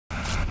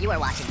You are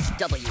watching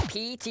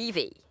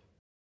WPTV.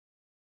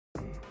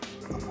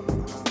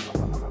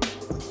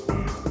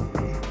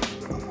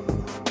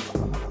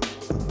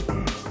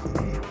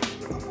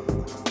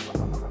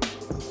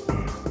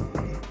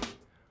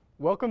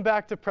 Welcome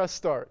back to Press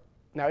Start.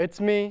 Now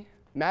it's me,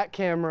 Matt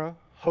Camera,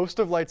 host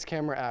of Lights,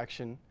 Camera,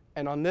 Action,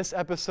 and on this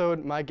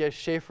episode, my guest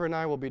Schaefer and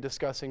I will be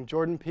discussing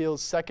Jordan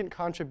Peele's second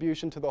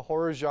contribution to the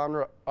horror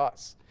genre,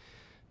 Us.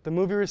 The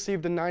movie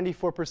received a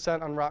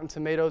 94% on Rotten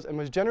Tomatoes and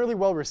was generally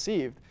well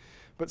received,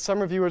 but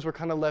some reviewers were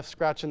kind of left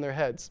scratching their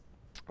heads.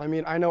 I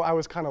mean, I know I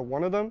was kind of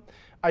one of them.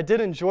 I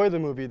did enjoy the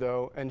movie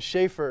though, and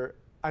Schaefer,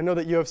 I know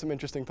that you have some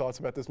interesting thoughts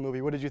about this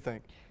movie. What did you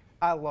think?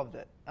 I loved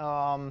it.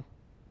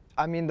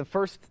 I mean, the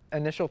first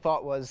initial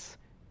thought was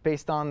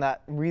based on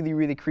that really,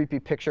 really creepy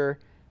picture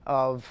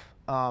of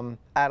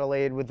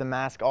Adelaide with the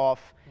mask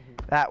off.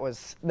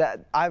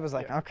 Mm-hmm. I was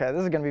like, okay,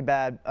 this is gonna be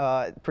bad,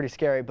 pretty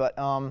scary. But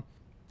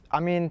I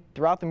mean,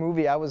 throughout the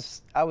movie, I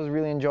was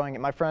really enjoying it.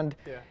 My friend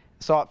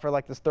saw it for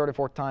like this third or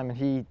fourth time, and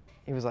he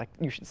was like,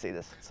 you should see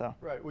this. So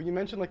right. Well, you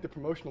mentioned like the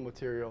promotional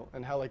material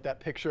and how like that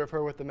picture of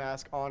her with the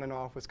mask on and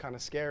off was kind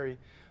of scary.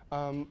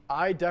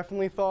 I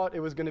definitely thought it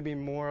was going to be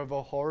more of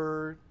a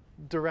horror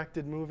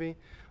directed movie,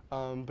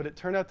 but it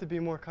turned out to be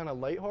more kind of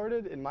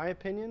lighthearted, in my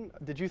opinion.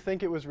 Did you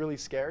think it was really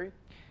scary?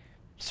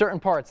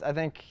 Certain parts. I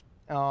think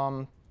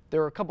there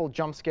were a couple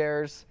jump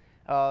scares.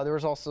 There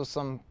was also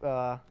some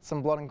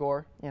blood and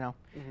gore. You know,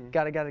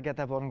 gotta get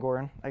that blood and gore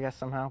in, I guess,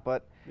 somehow.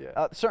 But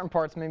certain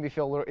parts made me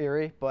feel a little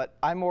eerie. But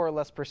I more or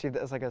less perceived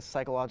it as like a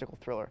psychological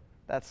thriller.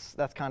 That's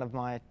kind of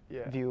my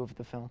view of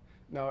the film.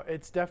 No,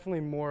 it's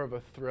definitely more of a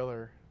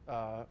thriller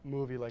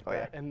movie like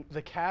that. Yeah. And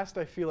the cast,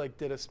 I feel like,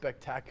 did a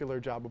spectacular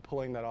job of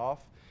pulling that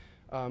off,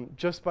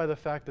 just by the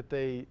fact that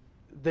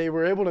they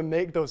were able to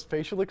make those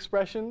facial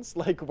expressions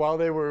like while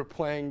they were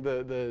playing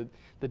the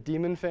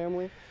demon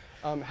family.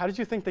 How did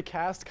you think the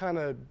cast kind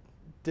of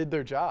did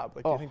their job?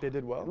 Like, do you think they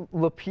did well?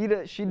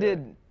 Lupita,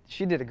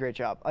 she did a great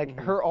job. Like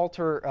her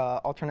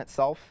alternate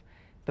self,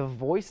 the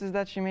voices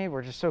that she made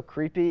were just so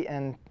creepy,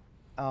 and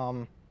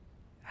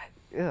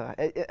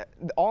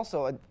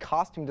also a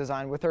costume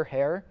design with her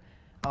hair.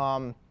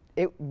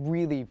 It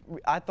really,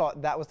 I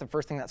thought that was the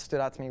first thing that stood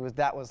out to me,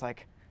 was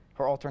like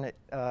her alternate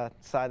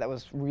side that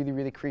was really,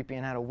 really creepy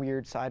and had a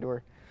weird side to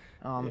her.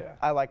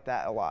 I liked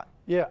that a lot.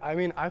 Yeah, I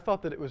mean, I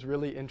thought that it was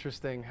really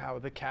interesting how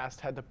the cast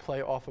had to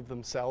play off of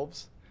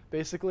themselves,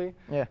 basically.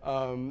 Yeah.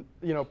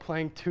 You know,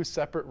 playing two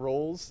separate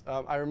roles.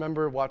 I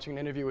remember watching an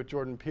interview with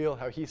Jordan Peele,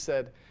 how he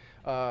said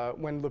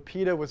when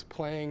Lupita was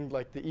playing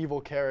like the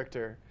evil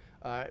character,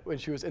 when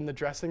she was in the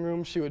dressing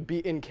room, she would be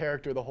in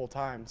character the whole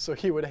time. So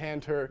he would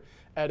hand her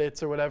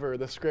edits or whatever,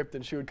 the script,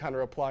 and she would kind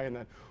of reply in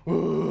that,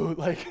 ooh,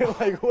 like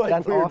weird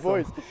awesome.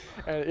 voice.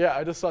 And yeah,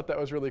 I just thought that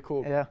was really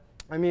cool. Yeah.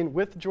 I mean,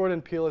 with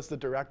Jordan Peele as the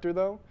director,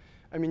 though,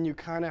 I mean, you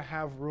kind of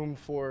have room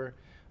for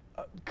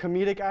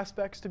comedic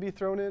aspects to be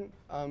thrown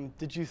in.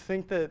 Did you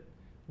think that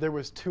there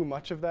was too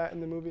much of that in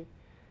the movie?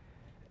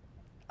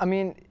 I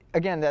mean,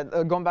 again,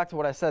 going back to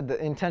what I said, the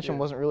intention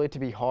wasn't really to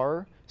be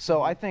horror.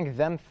 So I think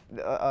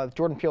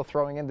Jordan Peele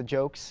throwing in the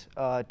jokes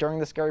during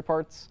the scary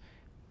parts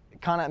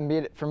kind of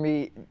made it, for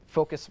me,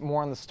 focus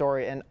more on the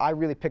story. And I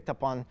really picked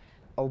up on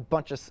a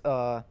bunch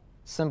of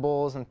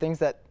symbols and things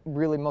that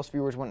really most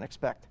viewers wouldn't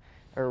expect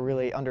or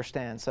really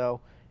understand.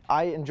 So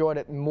I enjoyed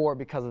it more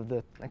because of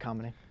the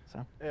comedy.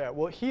 So. Yeah,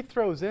 well, he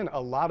throws in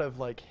a lot of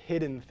like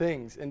hidden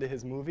things into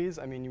his movies.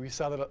 I mean, we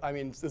saw that. I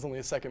mean, this is only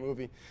a second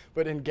movie,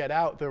 but in Get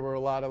Out, there were a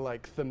lot of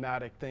like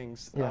thematic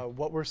things. Yeah.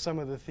 What were some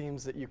of the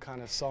themes that you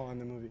kind of saw in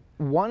the movie?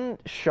 One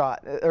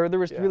shot, or there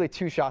was really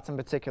two shots in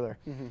particular.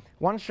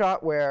 One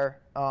shot where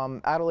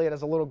Adelaide,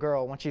 as a little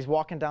girl, when she's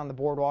walking down the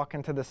boardwalk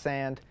into the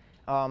sand,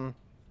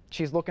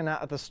 she's looking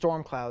out at the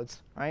storm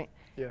clouds, right?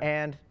 Yeah.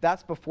 And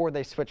that's before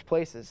they switch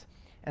places.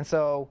 And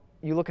so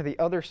you look at the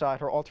other side,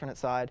 her alternate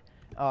side.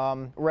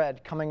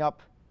 Red coming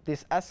up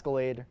this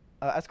escalator,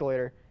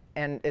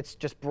 and it's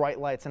just bright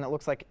lights, and it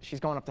looks like she's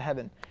going up to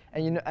heaven.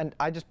 And you know, and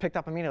I just picked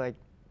up immediately, like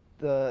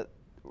the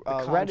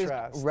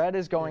red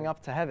is going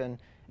up to heaven,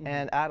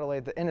 and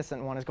Adelaide, the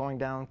innocent one, is going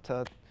down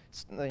to,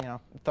 you know,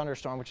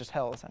 thunderstorm, which is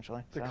hell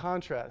essentially. The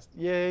contrast,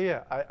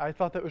 yeah. I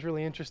thought that was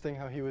really interesting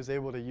how he was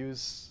able to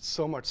use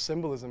so much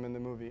symbolism in the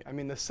movie. I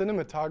mean, the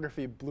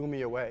cinematography blew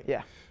me away.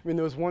 Yeah. I mean,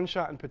 there was one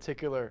shot in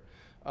particular.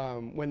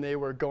 When they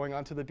were going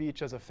onto the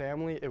beach as a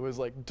family, it was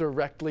like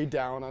directly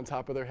down on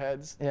top of their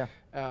heads.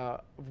 Yeah.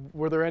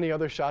 Were there any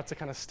other shots that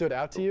kind of stood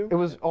out to you? It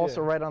was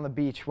also right on the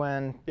beach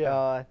when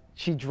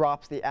she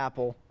drops the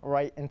apple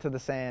right into the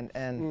sand,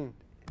 and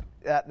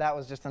that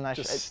was just a nice.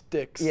 Just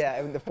sticks.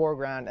 Yeah, in the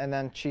foreground, and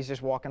then she's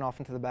just walking off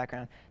into the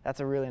background. That's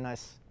a really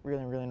nice,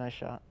 really nice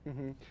shot.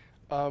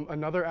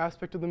 Another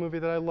aspect of the movie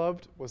that I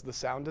loved was the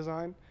sound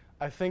design.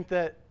 I think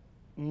that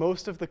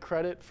most of the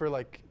credit for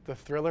like the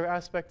thriller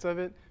aspects of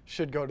it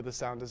should go to the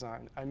sound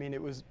design. I mean,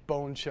 it was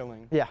bone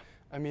chilling. Yeah.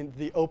 I mean,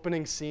 the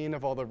opening scene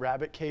of all the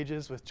rabbit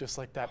cages with just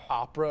like that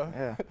opera.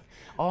 Yeah.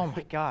 Oh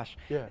my gosh.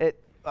 Yeah.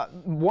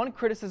 One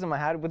criticism I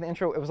had with the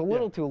intro, it was a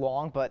little too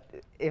long, but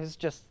it was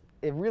just,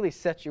 it really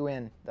set you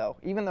in though.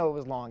 Even though it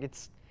was long,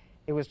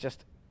 it was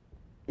just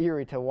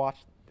eerie to watch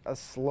a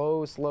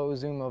slow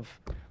zoom of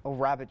a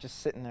rabbit just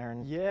sitting there,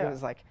 and it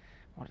was like,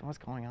 what's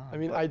going on? I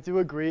mean, I do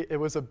agree it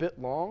was a bit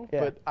long,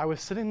 but I was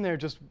sitting there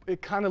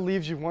it kind of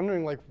leaves you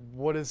wondering, like,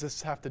 what does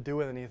this have to do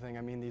with anything?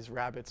 I mean, these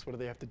rabbits, what do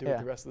they have to do with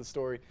the rest of the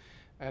story?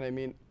 And I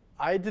mean,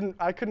 I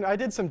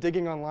did some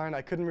digging online.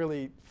 I couldn't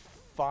really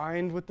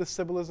find what the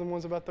symbolism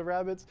was about the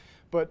rabbits,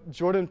 but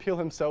Jordan Peele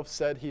himself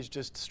said he's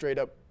just straight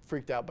up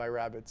freaked out by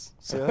rabbits.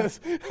 So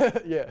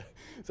yeah,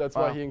 so that's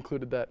why he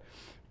included that.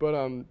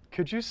 But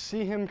could you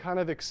see him kind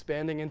of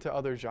expanding into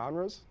other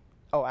genres?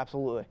 Oh,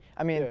 absolutely.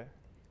 I mean,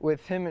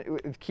 with him,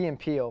 with Key and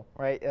Peele,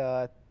 right?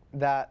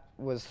 That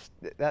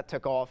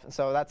took off, and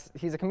so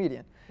he's a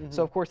comedian.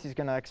 So of course he's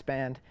going to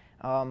expand.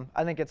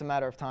 I think it's a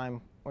matter of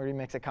time where he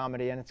makes a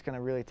comedy and it's going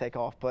to really take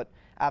off. But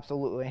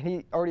absolutely, and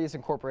he already has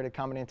incorporated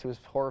comedy into his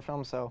horror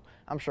film, so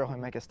I'm sure he'll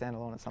make a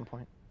standalone at some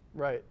point.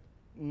 Right.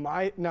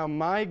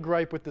 My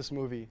gripe with this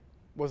movie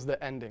was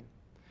the ending.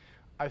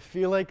 I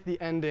feel like the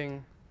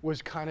ending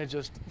was kind of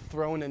just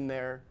thrown in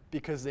there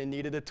because they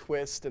needed a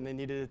twist and they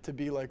needed it to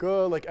be like,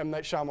 oh, like M.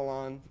 Night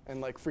Shyamalan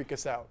and like freak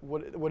us out.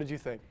 What did you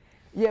think?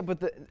 Yeah,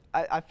 but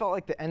I felt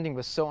like the ending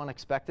was so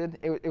unexpected.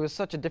 It was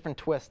such a different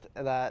twist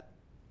that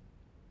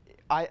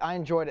I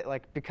enjoyed it,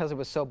 like, because it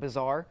was so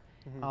bizarre.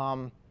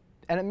 And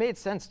it made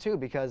sense too,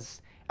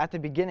 because at the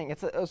beginning,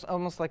 it was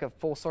almost like a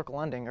full circle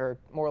ending, or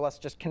more or less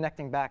just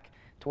connecting back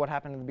to what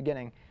happened in the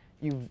beginning.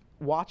 You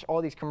watch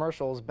all these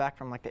commercials back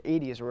from like the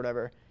 80s or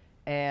whatever,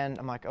 and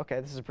I'm like, okay,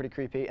 this is pretty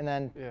creepy. And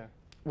then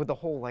with the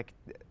whole, like,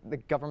 the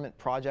government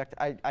project,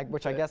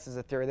 which I guess is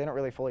a theory, they don't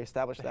really fully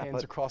establish that.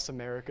 Hands Across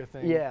America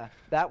thing. Yeah,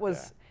 that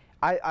was,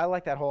 I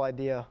like that whole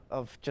idea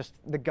of just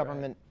the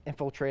government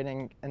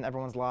infiltrating in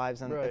everyone's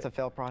lives, and it's a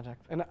failed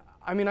project. And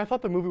I mean, I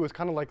thought the movie was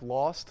kind of like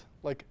Lost,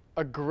 like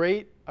a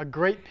great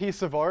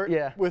piece of art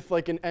with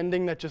like an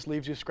ending that just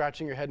leaves you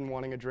scratching your head and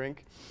wanting a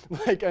drink.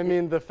 Like, I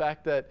mean, the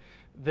fact that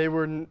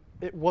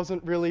it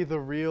wasn't really the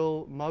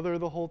real mother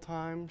the whole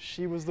time.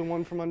 She was the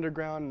one from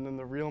underground, and then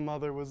the real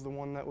mother was the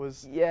one that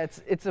was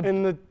it's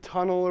in the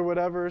tunnel or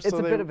whatever. It's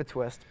a bit of a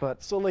twist,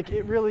 but so like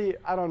it really,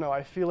 I don't know.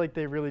 I feel like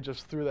they really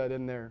just threw that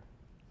in there,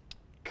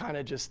 kind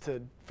of just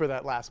for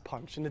that last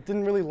punch, and it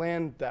didn't really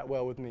land that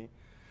well with me.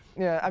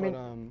 Yeah, I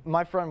mean,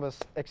 my friend was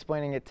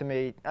explaining it to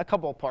me a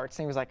couple of parts,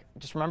 and he was like,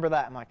 "Just remember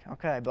that." I'm like,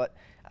 "Okay," but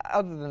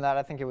other than that,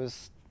 I think it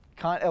was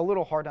kind of a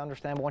little hard to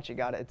understand. But once you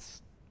got it,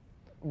 it's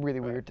really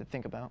weird to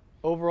think about.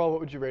 Overall, what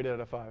would you rate it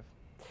out of 5?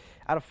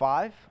 Out of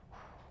 5,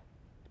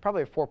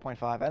 probably a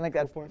 4.5. I think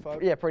that's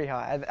 4.5. Pretty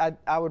high.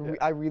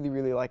 I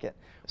really like it.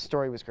 The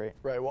story was great.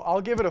 Right. Well,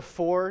 I'll give it a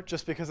 4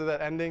 just because of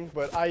that ending,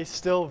 but I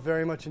still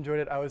very much enjoyed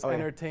it. I was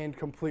entertained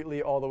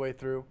completely all the way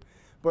through.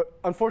 But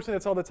unfortunately,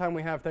 that's all the time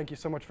we have. Thank you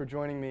so much for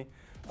joining me.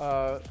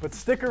 But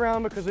stick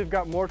around because we've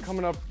got more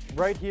coming up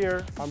right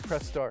here on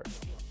Press Start.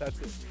 That's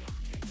it.